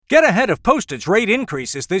Get ahead of postage rate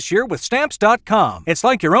increases this year with Stamps.com. It's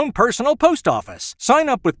like your own personal post office. Sign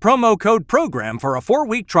up with promo code PROGRAM for a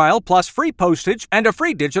 4-week trial plus free postage and a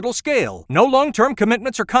free digital scale. No long-term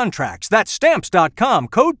commitments or contracts. That's Stamps.com,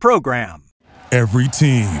 code PROGRAM. Every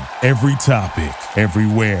team, every topic,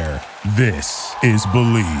 everywhere. This is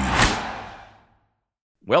Believe.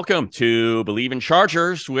 Welcome to Believe in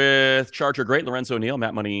Chargers with Charger great Lorenzo, Neal,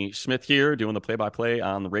 Matt Money Smith here doing the play-by-play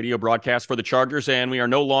on the radio broadcast for the Chargers, and we are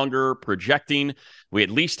no longer projecting. We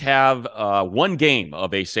at least have one game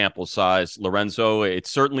of a sample size, Lorenzo. It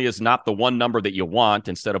certainly is not the one number that you want.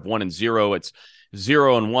 Instead of 1-0, it's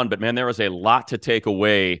 0-1. But, man, there is a lot to take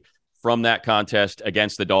away from that contest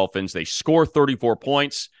against the Dolphins. They score 34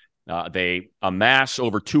 points. They amass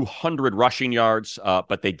over 200 rushing yards,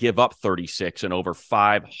 but they give up 36 and over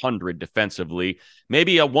 500 defensively.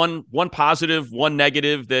 Maybe a one positive, one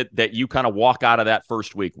negative that you kind of walk out of that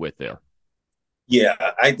first week with there. Yeah,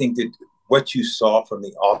 I think that what you saw from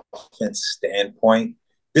the offense standpoint,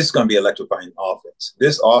 this is going to be electrifying offense.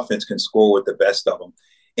 This offense can score with the best of them.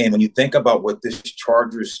 And when you think about what this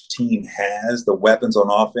Chargers team has, the weapons on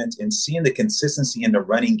offense, and seeing the consistency in the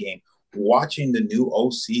running game, watching the new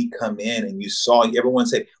OC come in, and you saw everyone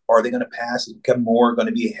say, are they going to pass? Is Kevin Moore going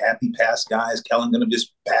to be a happy pass guy? Is Kellen going to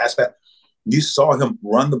just pass? You saw him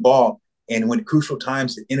run the ball, and when crucial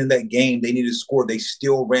times at the end of that game, they needed to score. They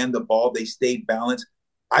still ran the ball. They stayed balanced.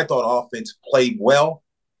 I thought offense played well.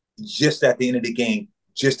 Just at the end of the game,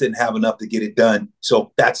 just didn't have enough to get it done.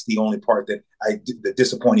 So that's the only part that the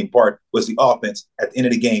disappointing part was the offense at the end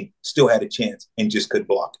of the game still had a chance and just couldn't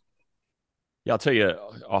block. Yeah, I'll tell you,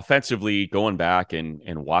 offensively, going back and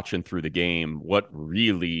watching through the game,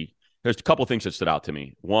 there's a couple of things that stood out to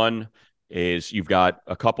me. One is you've got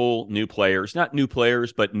a couple new players, not new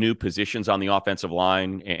players, but new positions on the offensive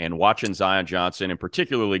line, and watching Zion Johnson and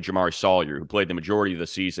particularly Jamari Sawyer, who played the majority of the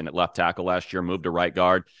season at left tackle last year, moved to right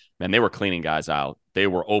guard. Man, they were cleaning guys out. They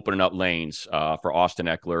were opening up lanes for Austin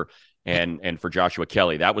Eckler and for Joshua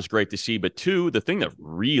Kelly. That was great to see. But two, the thing that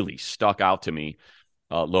really stuck out to me,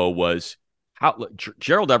 Lo, was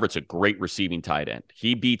Gerald Everett's a great receiving tight end.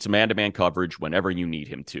 He beats man-to-man coverage whenever you need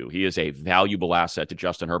him to. He is a valuable asset to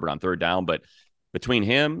Justin Herbert on third down. But between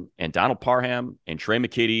him and Donald Parham and Trey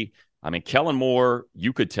McKitty, I mean, Kellen Moore,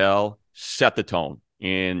 you could tell, set the tone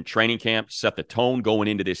in training camp, set the tone going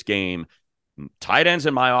into this game. Tight ends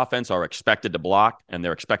in my offense are expected to block, and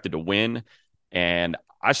they're expected to win. And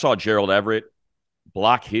I saw Gerald Everett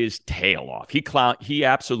block his tail off. He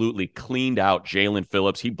absolutely cleaned out Jalen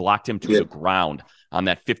Phillips. He blocked him to the ground on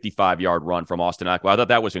that 55-yard run from Austin Eckler. I thought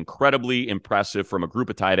that was incredibly impressive from a group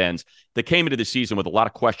of tight ends that came into the season with a lot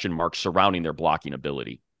of question marks surrounding their blocking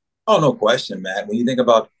ability. Oh, no question, Matt. When you think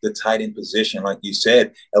about the tight end position, like you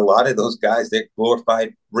said, a lot of those guys, they're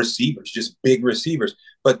glorified receivers, just big receivers.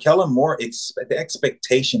 But Kellen Moore, the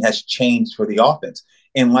expectation has changed for the offense.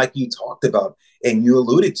 And like you talked about, and you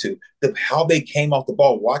alluded to, how they came off the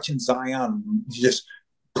ball, watching Zion just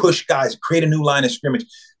push guys, create a new line of scrimmage.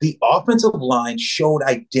 The offensive line showed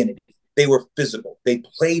identity. They were physical. They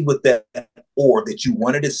played with that orb that you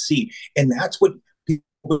wanted to see. And that's what people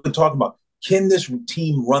have been talking about. Can this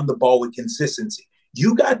team run the ball with consistency?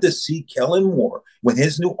 You got to see Kellen Moore with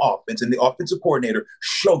his new offense and the offensive coordinator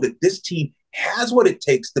show that this team has what it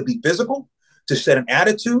takes to be physical, to set an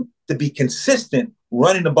attitude, to be consistent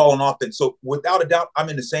running the ball on offense. So without a doubt, I'm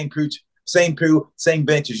in the same crew, same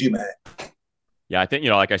bench as you, man. Yeah, I think,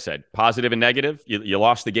 like I said, positive and negative. You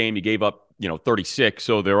lost the game. You gave up, 36.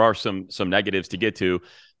 So there are some negatives to get to.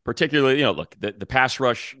 Particularly, look, the pass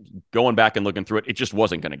rush, going back and looking through it, it just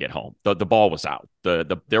wasn't going to get home. The ball was out.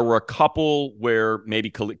 There were a couple where maybe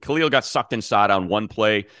Khalil got sucked inside on one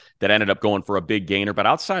play that ended up going for a big gainer. But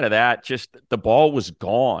outside of that, just the ball was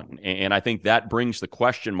gone. And I think that brings the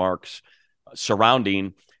question marks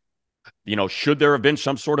surrounding, should there have been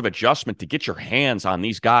some sort of adjustment to get your hands on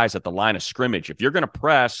these guys at the line of scrimmage? If you're going to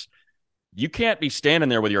press, you can't be standing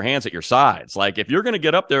there with your hands at your sides. Like, if you're going to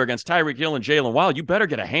get up there against Tyreek Hill and Jalen Wild, you better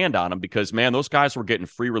get a hand on them because, man, those guys were getting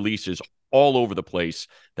free releases all over the place.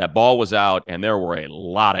 That ball was out, and there were a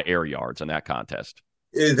lot of air yards in that contest.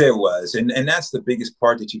 There was. And that's the biggest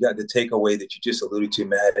part that you got to take away that you just alluded to,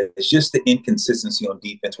 Matt. It's just the inconsistency on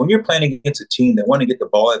defense. When you're playing against a team that want to get the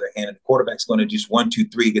ball out of their hand and the quarterback's going to just 1, 2,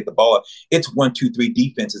 3, get the ball up, it's 1, 2, 3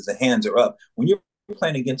 defense as the hands are up. When you're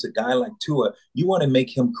playing against a guy like Tua, you want to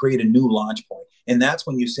make him create a new launch point. And that's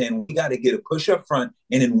when you're saying we got to get a push up front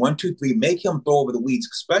and in 1, 2, 3, make him throw over the weeds,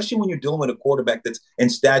 especially when you're dealing with a quarterback that's in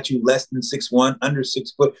stature less than 6'1", under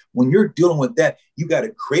 6 foot. When you're dealing with that, you got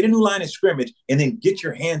to create a new line of scrimmage and then get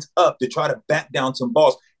your hands up to try to bat down some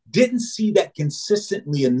balls. Didn't see that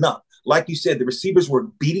consistently enough. Like you said, the receivers were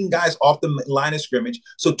beating guys off the line of scrimmage,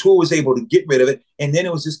 so Tua was able to get rid of it, and then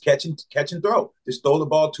it was just catch and throw. Just throw the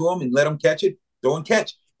ball to him and let him catch it, throw and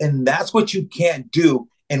catch. And that's what you can't do.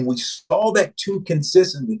 And we saw that too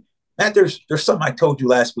consistently. Matt, there's something I told you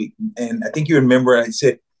last week, and I think you remember I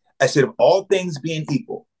said, of all things being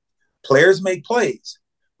equal, players make plays,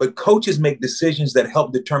 but coaches make decisions that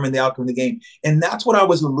help determine the outcome of the game. And that's what I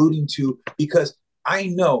was alluding to, because I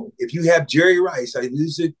know if you have Jerry Rice, I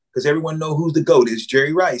use it because everyone knows who's the GOAT is,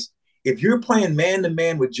 Jerry Rice. If you're playing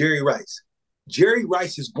man-to-man with Jerry Rice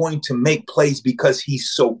is going to make plays because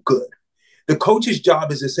he's so good. The coach's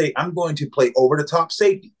job is to say, I'm going to play over the top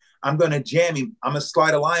safety. I'm going to jam him. I'm going to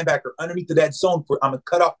slide a linebacker underneath of that zone. I'm going to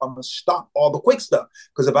cut off. I'm going to stop all the quick stuff.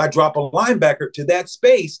 Because if I drop a linebacker to that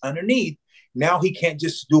space underneath, now he can't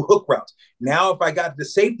just do hook routes. Now, if I got the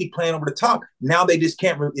safety playing over the top, now they just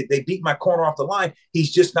can't. If they beat my corner off the line,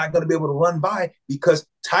 he's just not going to be able to run by, because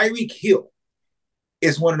Tyreek Hill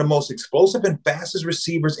is one of the most explosive and fastest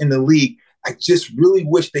receivers in the league. I just really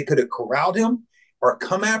wish they could have corralled him or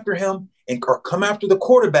come after him or come after the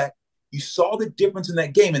quarterback. You saw the difference in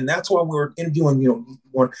that game, and that's why we were interviewing,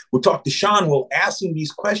 when we talked to Shawne, we'll ask him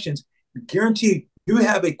these questions. Guarantee you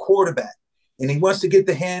have a quarterback, and he wants to get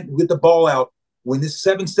the ball out. When this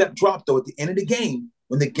 7-step drop, though, at the end of the game,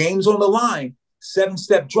 when the game's on the line,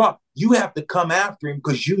 7-step drop, you have to come after him,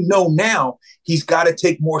 because now he's got to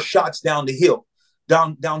take more shots down the hill,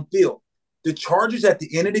 downfield. The Chargers at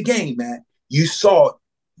the end of the game, man, you saw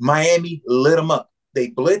Miami lit them up. They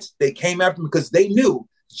blitzed. They came after him because they knew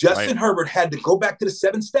Justin Herbert had to go back to the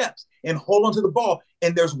 7 steps and hold on to the ball.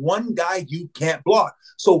 And there's one guy you can't block.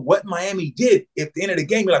 So what Miami did at the end of the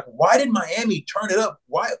game, you're like, why did Miami turn it up?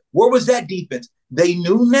 Where was that defense? They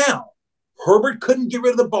knew now Herbert couldn't get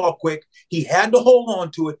rid of the ball quick. He had to hold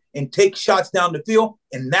on to it and take shots down the field.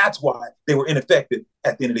 And that's why they were ineffective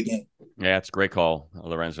at the end of the game. Yeah, it's a great call,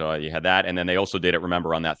 Lorenzo. You had that. And then they also did it,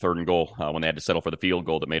 remember, on that 3rd and goal when they had to settle for the field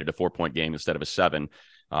goal that made it a 4-point game instead of a 7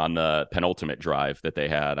 on the penultimate drive that they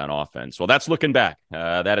had on offense. Well, that's looking back.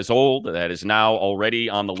 That is old. That is now already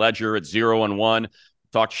on the ledger at 0-1.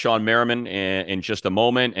 Talk to Shawne Merriman in just a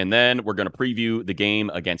moment, and then we're going to preview the game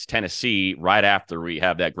against Tennessee right after we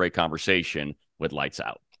have that great conversation with Lights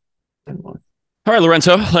Out. All right,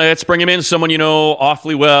 Lorenzo, let's bring him in. Someone you know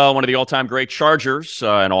awfully well, one of the all-time great Chargers,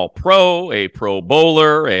 an all-pro, a Pro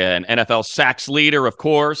Bowler, an NFL sacks leader, of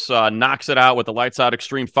course, knocks it out with the Lights Out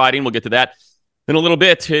Extreme Fighting. We'll get to that in a little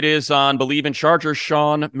bit. It is on Believe in Chargers,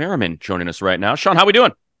 Shawne Merriman joining us right now. Shawne, how we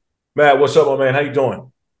doing? Matt, what's up, my man? How you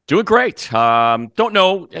doing? Doing great. Don't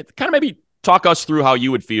know, kind of maybe talk us through how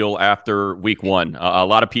you would feel after week 1. A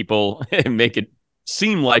lot of people make it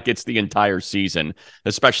seem like it's the entire season,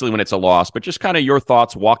 especially when it's a loss, but just kind of your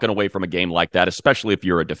thoughts walking away from a game like that, especially if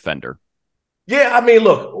you're a defender. Yeah, I mean,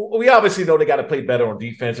 look, we obviously know they got to play better on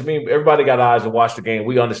defense. I mean, everybody got eyes to watch the game.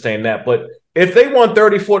 We understand that. But if they won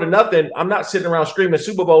 34-0, I'm not sitting around screaming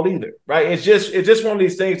Super Bowl either, right? It's just one of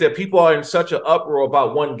these things that people are in such an uproar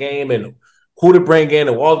about one game and who to bring in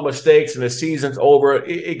and all the mistakes and the season's over.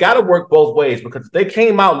 It got to work both ways, because if they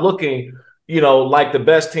came out looking, like the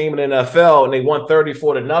best team in the NFL and they won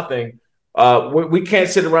 34-0, we can't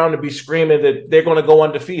sit around and be screaming that they're going to go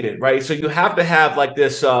undefeated, right? So you have to have like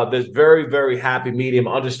this very, very happy medium.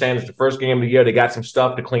 Understand it's the first game of the year. They got some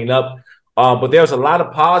stuff to clean up. But there's a lot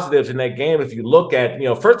of positives in that game. If you look at,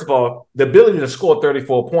 first of all, the ability to score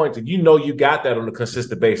 34 points, and you got that on a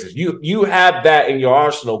consistent basis. You have that in your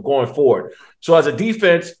arsenal going forward. So as a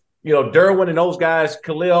defense, Derwin and those guys,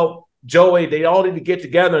 Khalil, Joey, they all need to get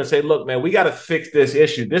together and say, look, man, we got to fix this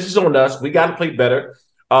issue. This is on us. We got to play better.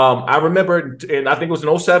 I remember, and I think it was in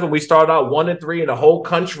 2007, we started out 1-3, and the whole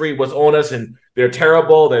country was on us, and they're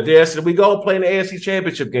terrible, they're this, and we go and play in the AFC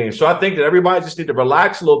Championship game. So I think that everybody just need to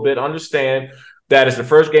relax a little bit, understand that it's the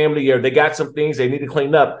first game of the year. They got some things they need to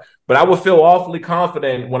clean up. But I would feel awfully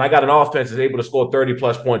confident when I got an offense that's able to score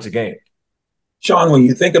 30-plus points a game. Shawne, when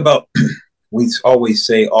you think about, we always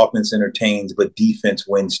say offense entertains, but defense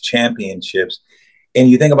wins championships. And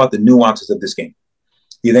you think about the nuances of this game.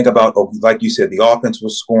 You think about, like you said, the offense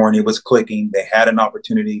was scoring. It was clicking. They had an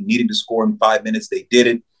opportunity, needed to score in 5 minutes. They did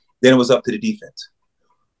it. Then it was up to the defense.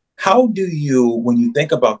 How do you, when you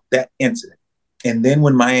think about that incident, and then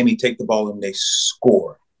when Miami take the ball and they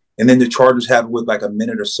score, and then the Chargers have it with like a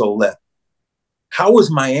minute or so left, how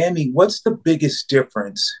was Miami, what's the biggest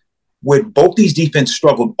difference with both these defense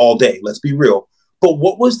struggled all day? Let's be real. But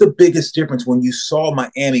what was the biggest difference when you saw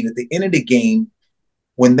Miami at the end of the game,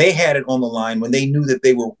 when they had it on the line, when they knew that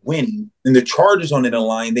they were winning, and the Chargers on the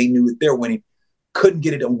line, they knew that they're winning, couldn't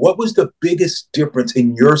get it done? What was the biggest difference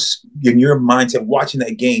in your mindset watching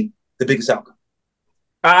that game, the biggest outcome?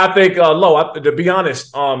 I think to be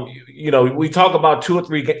honest, we talk about two or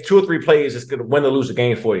three plays that's going to win or lose a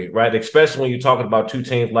game for you, right? Especially when you're talking about two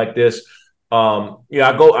teams like this. I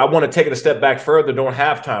want to take it a step back further during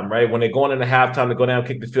halftime, right? When they're going into halftime, they go down,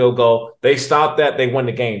 kick the field goal, they stop that, they win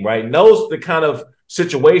the game, right? And those are the kind of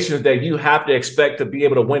situations that you have to expect to be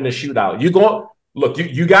able to win the shootout. You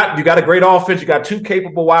got a great offense, you got two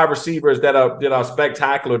capable wide receivers that are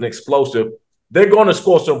spectacular and explosive. They're going to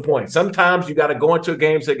score some points. Sometimes you got to go into a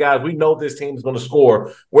game and say, guys, we know this team is going to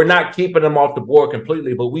score. We're not keeping them off the board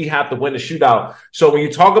completely, but we have to win the shootout. So when you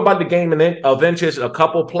talk about the game of inches, a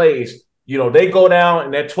couple plays, they go down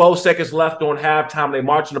and there's 12 seconds left on halftime. They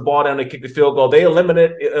marching the ball down, they kick the field goal. They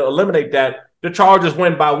eliminate that. The Chargers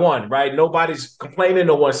win by one, right? Nobody's complaining,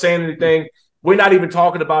 no one's saying anything. We're not even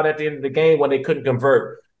talking about at the end of the game when they couldn't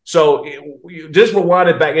convert. So just rewind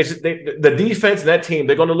it back. The defense and that team,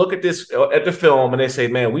 they're going to look at this at the film and they say,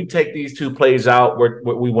 man, we take these two plays out,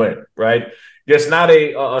 we win, right? It's not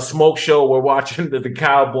a smoke show. We're watching the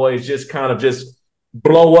Cowboys just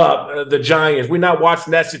blow up the Giants. We're not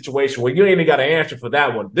watching that situation where you ain't even got an answer for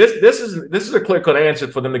that one. This is a clear-cut answer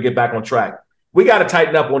for them to get back on track. We got to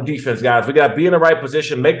tighten up on defense, guys. We got to be in the right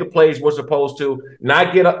position, make the plays we're supposed to,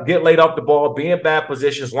 not get laid off the ball, be in bad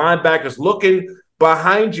positions. Linebackers looking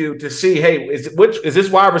behind you to see, hey, is this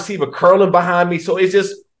wide receiver curling behind me? So it's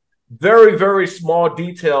just very, very small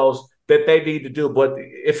details that they need to do. But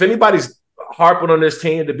if anybody's harping on this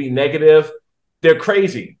team to be negative, they're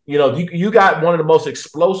crazy. You got one of the most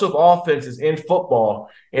explosive offenses in football.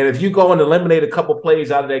 And if you go and eliminate a couple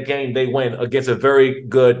plays out of that game, they win against a very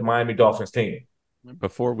good Miami Dolphins team.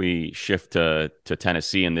 Before we shift to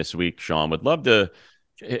Tennessee in this week, Shawne, would love to,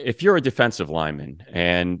 if you're a defensive lineman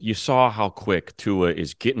and you saw how quick Tua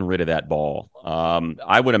is getting rid of that ball,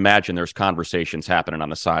 I would imagine there's conversations happening on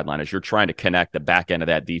the sideline as you're trying to connect the back end of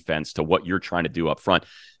that defense to what you're trying to do up front.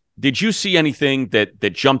 Did you see anything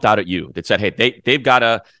that jumped out at you that said, hey, they've got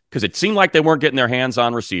to, because it seemed like they weren't getting their hands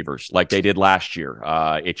on receivers like they did last year.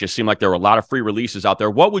 It just seemed like there were a lot of free releases out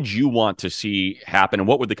there. What would you want to see happen, and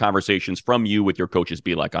what would the conversations from you with your coaches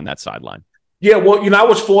be like on that sideline? Yeah, well, I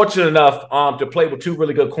was fortunate enough to play with two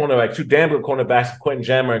really good cornerbacks, two damn good cornerbacks, Quentin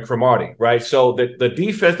Jammer and Cromartie, right? So the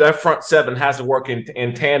defense, that front seven has to work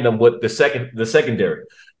in tandem with the secondary.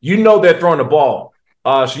 They're throwing the ball.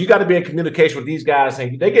 So you got to be in communication with these guys,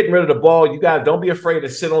 and they're getting rid of the ball. You guys don't be afraid to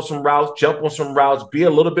sit on some routes, jump on some routes, be a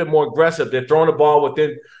little bit more aggressive. They're throwing the ball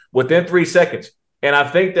within 3 seconds. And I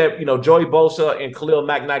think that, Joey Bosa and Khalil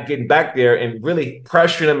Mack not getting back there and really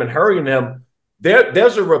pressuring them and hurrying them,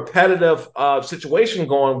 there's a repetitive situation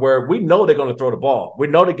going where we know they're going to throw the ball. We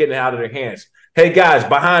know they're getting it out of their hands. Hey, guys,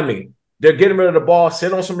 behind me, they're getting rid of the ball,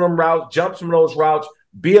 sit on some of them routes, jump some of those routes,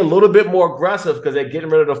 be a little bit more aggressive because they're getting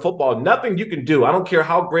rid of the football. Nothing you can do. I don't care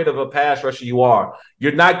how great of a pass rusher you are.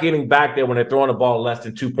 You're not getting back there when they're throwing the ball in less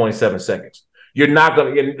than 2.7 seconds. You're not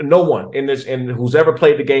going to – no one in this – and who's ever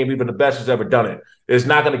played the game, even the best who's ever done it, is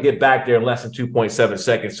not going to get back there in less than 2.7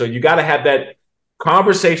 seconds. So you got to have that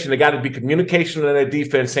conversation. There got to be communication in their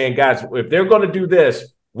defense saying, guys, if they're going to do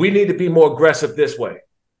this, we need to be more aggressive this way.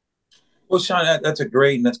 Well, Shawne, that's a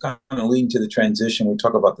great – and that's kind of leading to the transition. We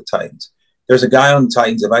talk about the Titans. There's a guy on the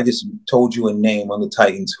Titans. If I just told you a name on the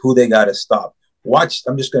Titans, who they got to stop. Watch.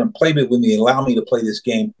 I'm just going to play it with me. Allow me to play this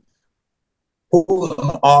game. Who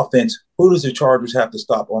on offense? Who does the Chargers have to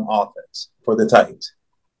stop on offense for the Titans?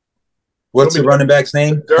 What's the running back's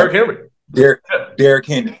name? Derrick Henry. Derrick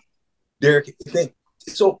Henry.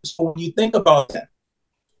 So when you think about that,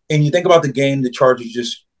 and you think about the game the Chargers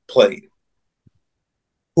just played,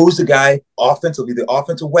 who's the guy offensively, the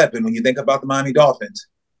offensive weapon? When you think about the Miami Dolphins,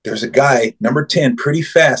 there's a guy, number 10, pretty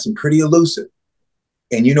fast and pretty elusive.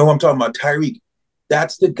 And you know who I'm talking about, Tyreek.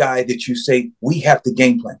 That's the guy that you say, we have to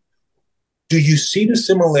game plan. Do you see the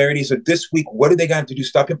similarities of this week? What do they got to do to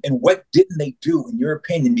stop him? And what didn't they do, in your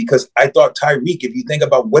opinion? Because I thought Tyreek, if you think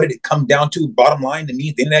about what did it come down to, bottom line to me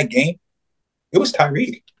at the end of that game, it was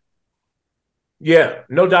Tyreek. Yeah,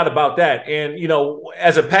 no doubt about that. And,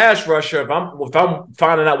 as a pass rusher, if I'm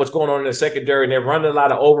finding out what's going on in the secondary and they're running a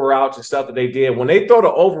lot of over routes and stuff that they did, when they throw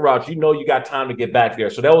the over routes, you got time to get back there.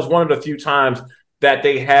 So that was one of the few times that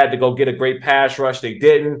they had to go get a great pass rush. They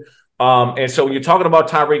didn't. And so when you're talking about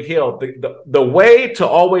Tyreek Hill, the way to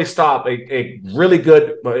always stop a really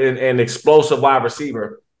good and explosive wide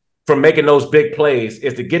receiver from making those big plays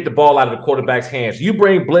is to get the ball out of the quarterback's hands. You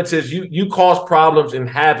bring blitzes, you cause problems and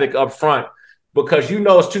havoc up front, because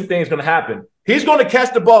it's two things going to happen. He's going to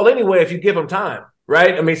catch the ball anyway if you give him time,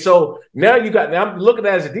 right? I mean, so now I'm looking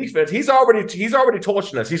at it as a defense. He's already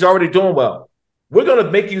torching us. He's already doing well. We're going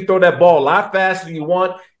to make you throw that ball a lot faster than you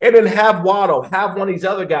want, and then have Waddle, have one of these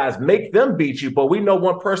other guys, make them beat you. But we know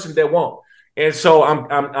one person that won't. And so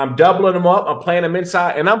I'm doubling them up. I'm playing them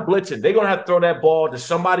inside, and I'm blitzing. They're going to have to throw that ball to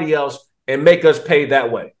somebody else and make us pay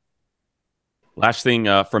that way. Last thing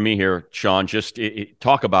for me here, Shawne, just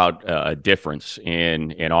talk about a difference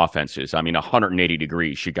in offenses. I mean, 180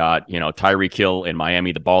 degrees. You got, Tyreek Hill in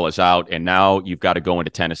Miami, the ball is out, and now you've got to go into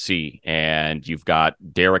Tennessee, and you've got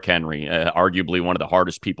Derrick Henry, arguably one of the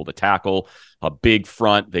hardest people to tackle, a big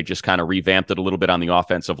front. They just kind of revamped it a little bit on the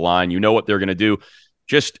offensive line. You know what they're going to do.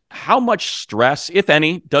 Just how much stress, if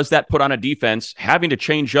any, does that put on a defense having to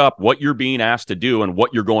change up what you're being asked to do and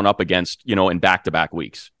what you're going up against, in back-to-back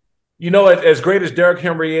weeks? As great as Derrick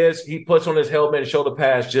Henry is, he puts on his helmet and shoulder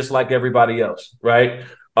pads just like everybody else, right?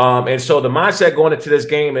 And so the mindset going into this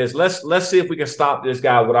game is let's see if we can stop this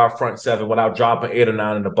guy with our front seven without dropping 8 or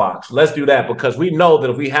 9 in the box. Let's do that, because we know that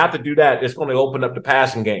if we have to do that, it's going to open up the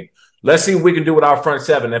passing game. Let's see what we can do with our front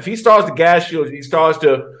seven. If he starts to gas you, he starts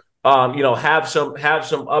to have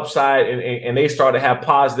some upside and they start to have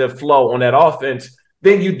positive flow on that offense,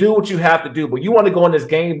 then you do what you have to do. But you want to go in this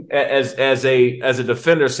game as a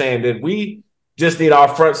defender saying that we just need our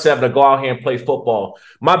front seven to go out here and play football.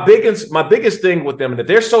 My biggest thing with them, and that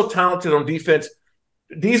they're so talented on defense,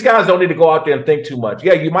 these guys don't need to go out there and think too much.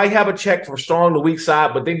 Yeah, you might have a check for strong the weak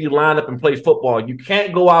side, but then you line up and play football. You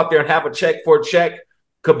can't go out there and have a check for a check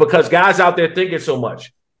because guys out there thinking so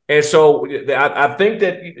much. And so I think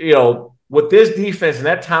that, with this defense and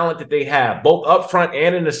that talent that they have, both up front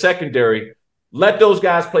and in the secondary, let those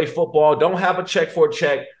guys play football. Don't have a check for a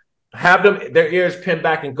check. Have them their ears pinned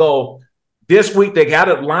back and go. This week, they got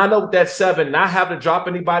to line up with that 7, not have to drop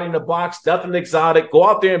anybody in the box, nothing exotic. Go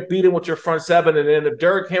out there and beat him with your front 7. And then if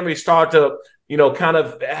Derrick Henry start to,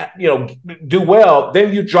 do well,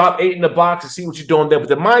 then you drop 8 in the box and see what you're doing there. But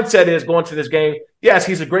the mindset is going to this game, yes,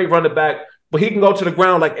 he's a great running back, but he can go to the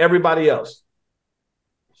ground like everybody else.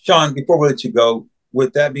 Shawne, before we let you go,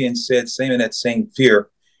 with that being said, same in that same fear,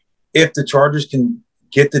 if the Chargers can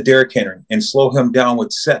get to Derrick Henry and slow him down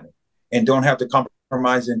with 7 and don't have to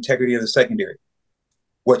compromise the integrity of the secondary,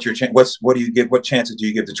 what chances do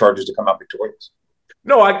you give the Chargers to come out victorious?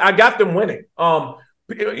 No, I got them winning.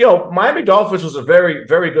 Miami Dolphins was a very,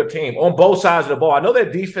 very good team on both sides of the ball. I know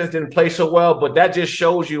that defense didn't play so well, but that just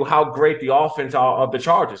shows you how great the offense are of the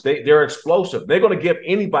Chargers. They're explosive. They're going to give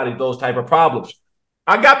anybody those type of problems.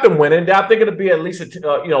 I got them winning. I think it'll be at least a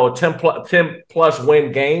 10-plus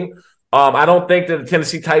win game. I don't think that the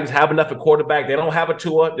Tennessee Titans have enough at quarterback. They don't have a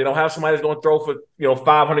Tua. They don't have somebody that's going to throw for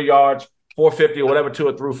 500 yards, 450 or whatever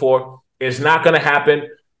Tua threw for. It's not going to happen.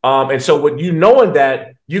 And so with you knowing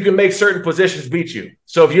that, you can make certain positions beat you.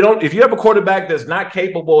 So if you have a quarterback that's not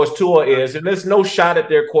capable as Tua is, and there's no shot at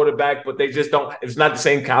their quarterback, but they just don't, it's not the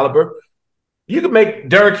same caliber, you can make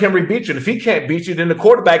Derrick Henry beat you. And if he can't beat you, then the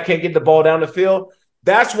quarterback can't get the ball down the field.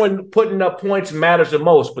 That's when putting up points matters the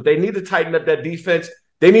most. But they need to tighten up that defense.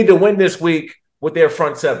 They need to win this week with their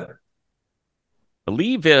front 7. I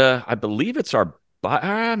believe it's our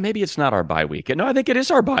maybe it's not our bye week. No, I think it is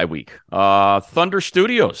our bye week. Thunder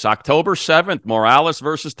Studios, October 7th, Morales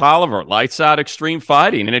versus Tolliver, lights out extreme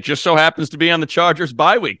fighting, and it just so happens to be on the Chargers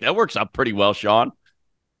bye week. That works out pretty well, Shawne.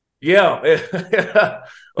 Yeah,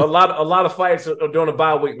 a lot of fights during the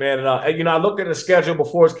bye week, man. And I looked at the schedule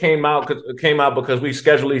before it came out because we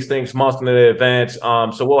schedule these things months in advance.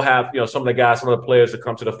 So we'll have some of the players that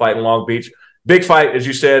come to the fight in Long Beach. Big fight, as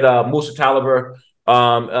you said, Musa Tolliver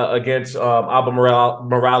against Alba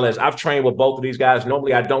Morales. I've trained with both of these guys.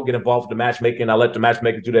 Normally, I don't get involved with the matchmaking. I let the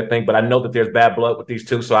matchmakers do their thing, but I know that there's bad blood with these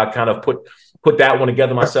two, so I kind of put that one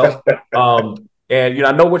together myself. And,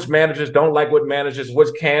 I know which managers don't like what managers, which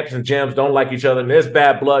camps and gyms don't like each other. And there's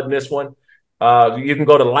bad blood in this one. You can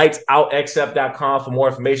go to lightsoutxf.com for more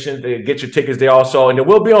information. Get your tickets there also. And it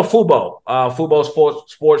will be on Fubo, Fubo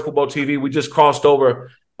Sports, Fubo TV. We just crossed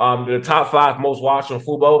over the top 5 most watched on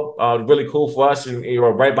Fubo. Really cool for us. And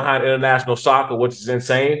right behind international soccer, which is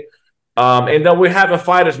insane. And then we're having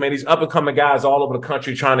fighters, man, these up-and-coming guys all over the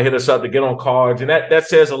country trying to hit us up to get on cards. And that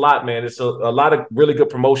says a lot, man. It's a lot of really good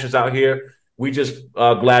promotions out here. We just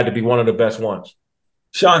glad to be one of the best ones.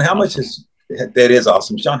 Shawne, how much is that is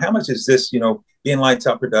awesome. Shawne, how much is this, being Lights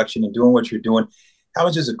Out production and doing what you're doing? How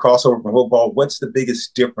much is it crossover from football? What's the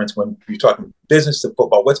biggest difference when you're talking business to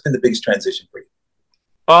football? What's been the biggest transition for you?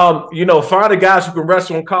 Find the guys who can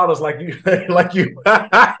wrestle and call us like you, trying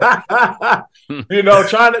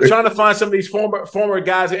to find some of these former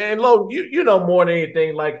guys. And Lo, you know more than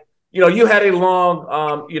anything, like, you had a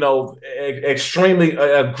long, extremely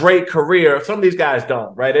great career. Some of these guys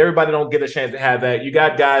don't, right? Everybody don't get a chance to have that. You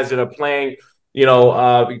got guys that are playing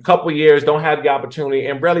a couple of years, don't have the opportunity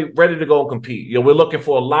and really ready to go and compete. We're looking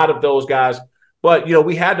for a lot of those guys. But,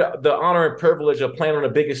 we had the honor and privilege of playing on the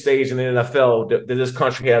biggest stage in the NFL that this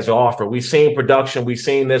country has to offer. We've seen production. We've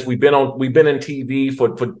seen this. We've been in TV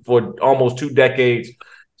for almost 2 decades.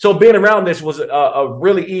 So being around this was a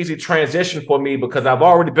really easy transition for me because I've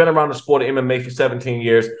already been around the sport of MMA for 17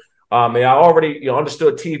 years. And I already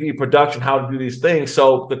understood TV production, how to do these things.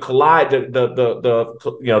 So the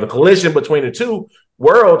collision between the two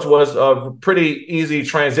worlds was a pretty easy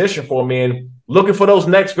transition for me. And looking for those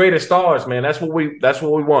next greatest stars, man. That's what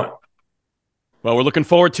we want. Well, we're looking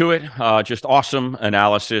forward to it. Just awesome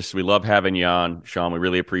analysis. We love having you on, Shawne. We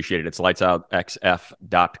really appreciate it. It's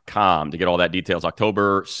lightsoutxf.com to get all that details.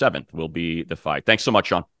 October 7th will be the fight. Thanks so much,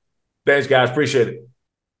 Shawne. Thanks, guys. Appreciate it.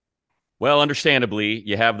 Well, understandably,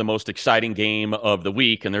 you have the most exciting game of the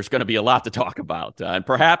week, and there's going to be a lot to talk about. And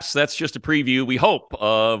perhaps that's just a preview, we hope,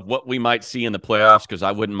 of what we might see in the playoffs, because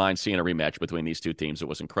I wouldn't mind seeing a rematch between these two teams. It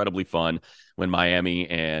was incredibly fun when Miami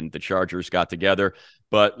and the Chargers got together.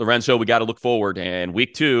 But, Lorenzo, we got to look forward. And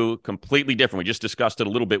week 2, completely different. We just discussed it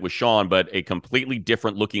a little bit with Shawne, but a completely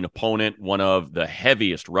different-looking opponent, one of the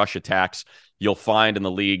heaviest rush attacks you'll find in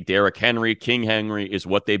the league. Derrick Henry, King Henry, is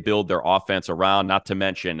what they build their offense around, not to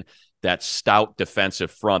mention that stout defensive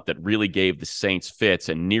front that really gave the Saints fits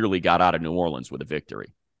and nearly got out of New Orleans with a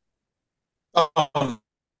victory.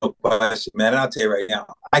 No question, man. I'll tell you right now,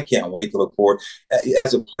 I can't wait to look forward.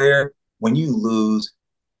 As a player, when you lose,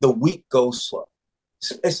 the week goes slow.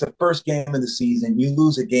 It's the first game of the season. You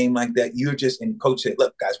lose a game like that, you're just, and coach said,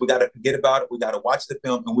 look, guys, we got to forget about it. We got to watch the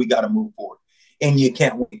film and we got to move forward. And you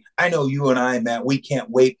can't wait. I know you and I, man, we can't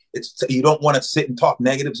wait. You don't want to sit and talk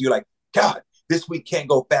negatives. You're like, God, this week can't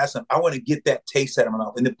go fast enough. I want to get that taste out of my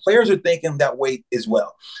mouth. And the players are thinking that way as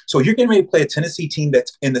well. So you're getting ready to play a Tennessee team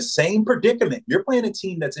that's in the same predicament. You're playing a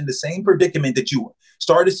team that's in the same predicament that you were.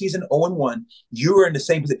 Started the season 0-1. You were in the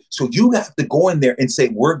same position. So you have to go in there and say,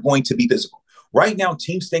 we're going to be physical. Right now,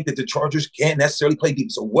 teams think that the Chargers can't necessarily play deep.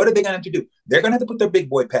 So what are they going to have to do? They're going to have to put their big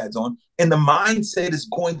boy pads on. And the mindset is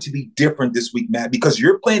going to be different this week, Matt, because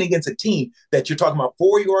you're playing against a team that you're talking about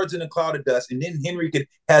 4 yards in a cloud of dust. And then Henry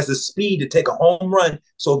has the speed to take a home run.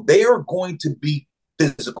 So they are going to be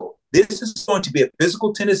physical. This is going to be a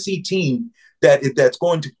physical Tennessee team that's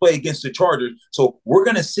going to play against the Chargers. So we're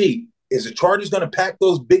going to see, is the Chargers going to pack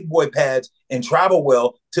those big boy pads and travel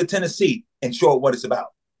well to Tennessee and show it what it's about?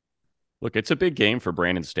 Look, it's a big game for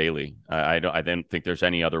Brandon Staley. I don't think there's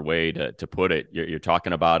any other way to put it. You're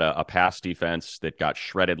talking about a pass defense that got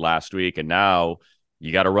shredded last week, and now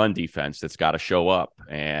you got a run defense that's got to show up.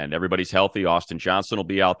 And everybody's healthy. Austin Johnson will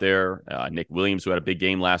be out there. Nick Williams, who had a big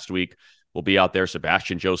game last week, will be out there.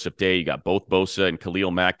 Sebastian Joseph Day. You got both Bosa and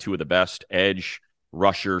Khalil Mack, two of the best edge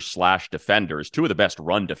rushers / defenders, two of the best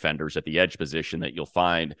run defenders at the edge position that you'll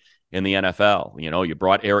find in the NFL. You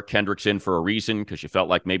brought Eric Kendricks in for a reason, because you felt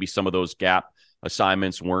like maybe some of those gap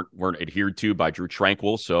assignments weren't adhered to by Drew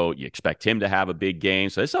Tranquill. So you expect him to have a big game.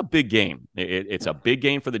 So it's a big game. It's a big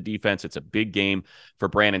game for the defense. It's a big game for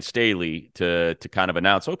Brandon Staley to kind of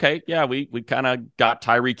announce, okay, yeah, we kind of got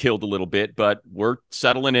Tyree killed a little bit, but we're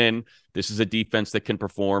settling in. This is a defense that can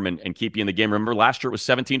perform and keep you in the game. Remember, last year it was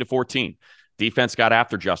 17-14. Defense got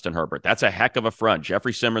after Justin Herbert. That's a heck of a front.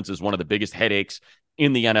 Jeffrey Simmons is one of the biggest headaches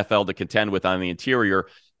in the NFL to contend with on the interior.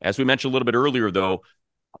 As we mentioned a little bit earlier, though,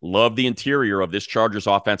 love the interior of this Chargers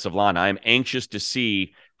offensive line. I am anxious to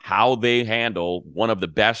see how they handle one of the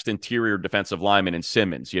best interior defensive linemen in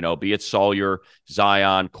Simmons, be it Sawyer,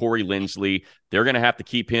 Zion, Corey Linsley. They're going to have to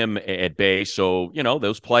keep him at bay. So,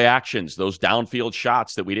 those play actions, those downfield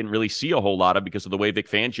shots that we didn't really see a whole lot of because of the way Vic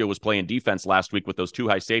Fangio was playing defense last week with those two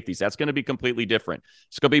high safeties, that's going to be completely different.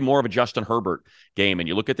 It's going to be more of a Justin Herbert game. And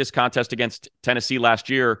you look at this contest against Tennessee last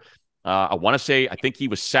year, I want to say, I think he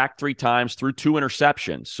was sacked 3 times, threw 2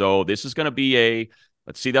 interceptions. So this is going to be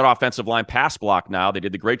let's see that offensive line pass block now. They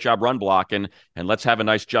did the great job run blocking, and let's have a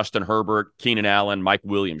nice Justin Herbert, Keenan Allen, Mike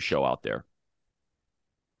Williams show out there.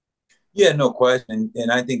 Yeah, no question.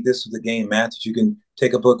 And I think this was a game, Matt, that you can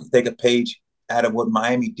take a page out of what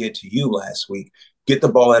Miami did to you last week. Get the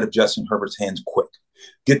ball out of Justin Herbert's hands quick.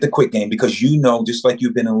 Get the quick game, because just like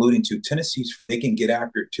you've been alluding to, Tennessee's, they can get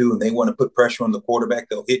after it too, and they want to put pressure on the quarterback.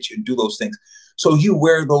 They'll hit you and do those things. So you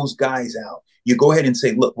wear those guys out. You go ahead and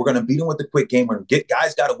say, look, we're going to beat them with the quick game.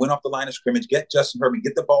 Guys got to win off the line of scrimmage, get Justin Herbert,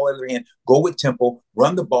 get the ball out of their hand, go with tempo,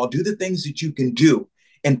 run the ball, do the things that you can do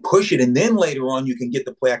and push it. And then later on, you can get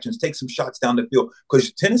the play actions, take some shots down the field,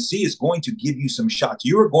 because Tennessee is going to give you some shots.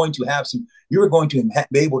 You are going to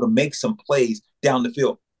be able to make some plays down the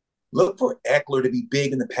field. Look for Eckler to be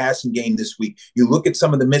big in the passing game this week. You look at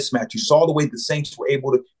some of the mismatch. You saw the way the Saints were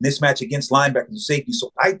able to mismatch against linebackers and safety.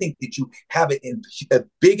 So I think that you have a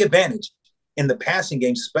big advantage in the passing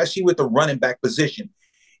game, especially with the running back position.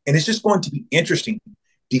 And it's just going to be interesting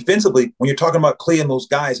defensively when you're talking about Clay and those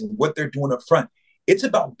guys and what they're doing up front. It's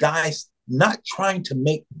about guys not trying to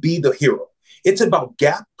be the hero. It's about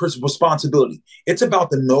gap responsibility. It's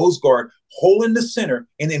about the nose guard holding the center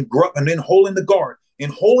and then holding the guard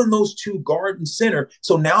and holding those two guard and center.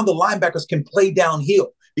 So now the linebackers can play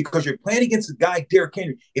downhill because you're playing against the guy, Derrick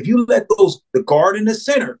Henry. If you let the guard and the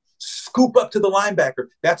center scoop up to the linebacker,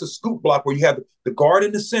 that's a scoop block where you have the guard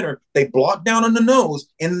in the center. They block down on the nose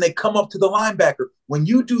and then they come up to the linebacker. When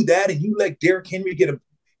you do that and you let Derrick Henry get a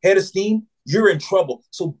head of steam, you're in trouble.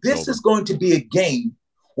 So this is going to be a game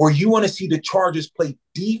where you want to see the Chargers play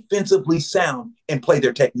defensively sound and play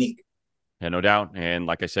their technique. Yeah, no doubt. And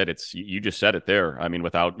like I said, you just said it there. I mean,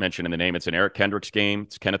 without mentioning the name, it's an Eric Kendricks game.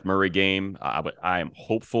 It's a Kenneth Murray game. But I am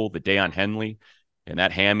hopeful that Deion Henley and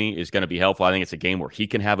that hammy is going to be helpful. I think it's a game where he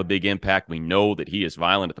can have a big impact. We know that he is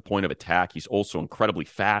violent at the point of attack. He's also incredibly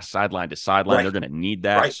fast sideline to sideline. Right. They're going to need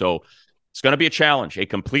that. Right. So it's going to be a challenge, a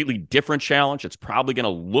completely different challenge. It's probably going to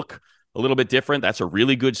look a little bit different. That's a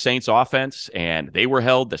really good Saints offense, and they were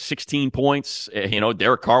held to 16 points.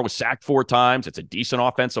 Derek Carr was sacked 4 times. It's a decent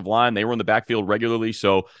offensive line. They were in the backfield regularly,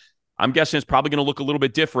 so I'm guessing it's probably going to look a little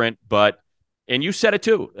bit different. And you said it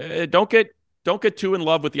too. Don't get too in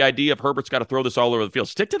love with the idea of Herbert's got to throw this all over the field.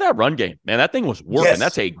 Stick to that run game, man. That thing was working. Yes.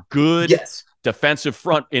 That's a good defensive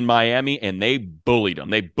front in Miami, and they bullied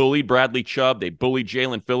them. They bullied Bradley Chubb. They bullied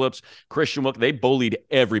Jalen Phillips, Christian Wilk. They bullied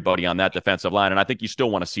everybody on that defensive line, and I think you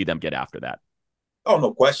still want to see them get after that. Oh,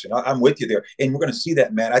 no question. I'm with you there. And we're going to see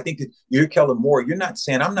that, man. I think that you're Kellen Moore. You're not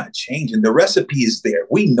saying I'm not changing. The recipe is there.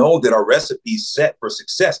 We know that our recipe is set for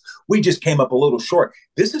success. We just came up a little short.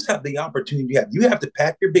 This is the opportunity you have. You have to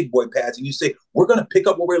pack your big boy pads and you say, we're going to pick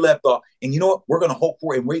up where we left off. And you know what? We're going to hope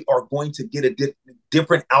for, and we are going to get a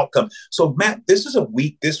different outcome. So, Matt, this is a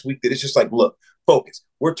week this week that it's just like, look, focus.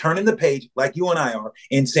 We're turning the page like you and I are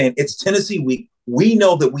and saying it's Tennessee week. We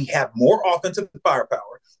know that we have more offensive firepower.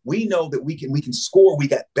 We know that we can score. We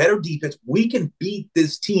got better defense. We can beat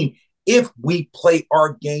this team if we play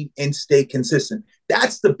our game and stay consistent.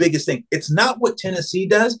 That's the biggest thing. It's not what Tennessee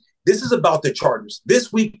does. This is about the Chargers.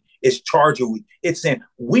 This week is Charger week. It's saying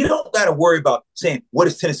we don't got to worry about saying, what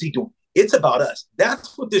is Tennessee doing? It's about us.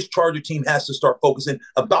 That's what this Charger team has to start focusing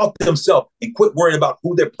about themselves and quit worrying about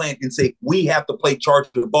who they're playing and say, we have to play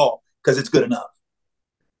Charger ball because it's good enough.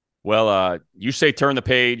 Well, you say turn the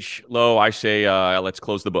page, Lo. I say let's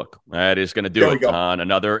close the book. That is going to do it on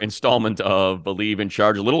another installment of Believe in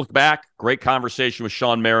Charge. A little look back, great conversation with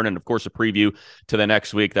Shawne Merriman, and, of course, a preview to the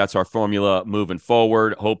next week. That's our formula moving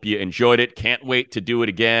forward. Hope you enjoyed it. Can't wait to do it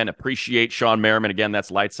again. Appreciate Shawne Merriman. Again,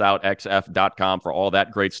 that's lightsoutxf.com for all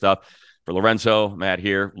that great stuff. For Lorenzo, Matt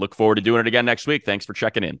here. Look forward to doing it again next week. Thanks for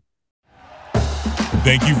checking in.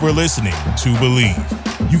 Thank you for listening to Believe.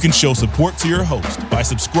 You can show support to your host by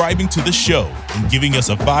subscribing to the show and giving us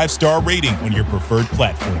a 5-star rating on your preferred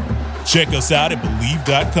platform. Check us out at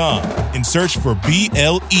Believe.com and search for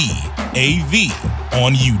BLEAV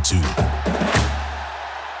on YouTube.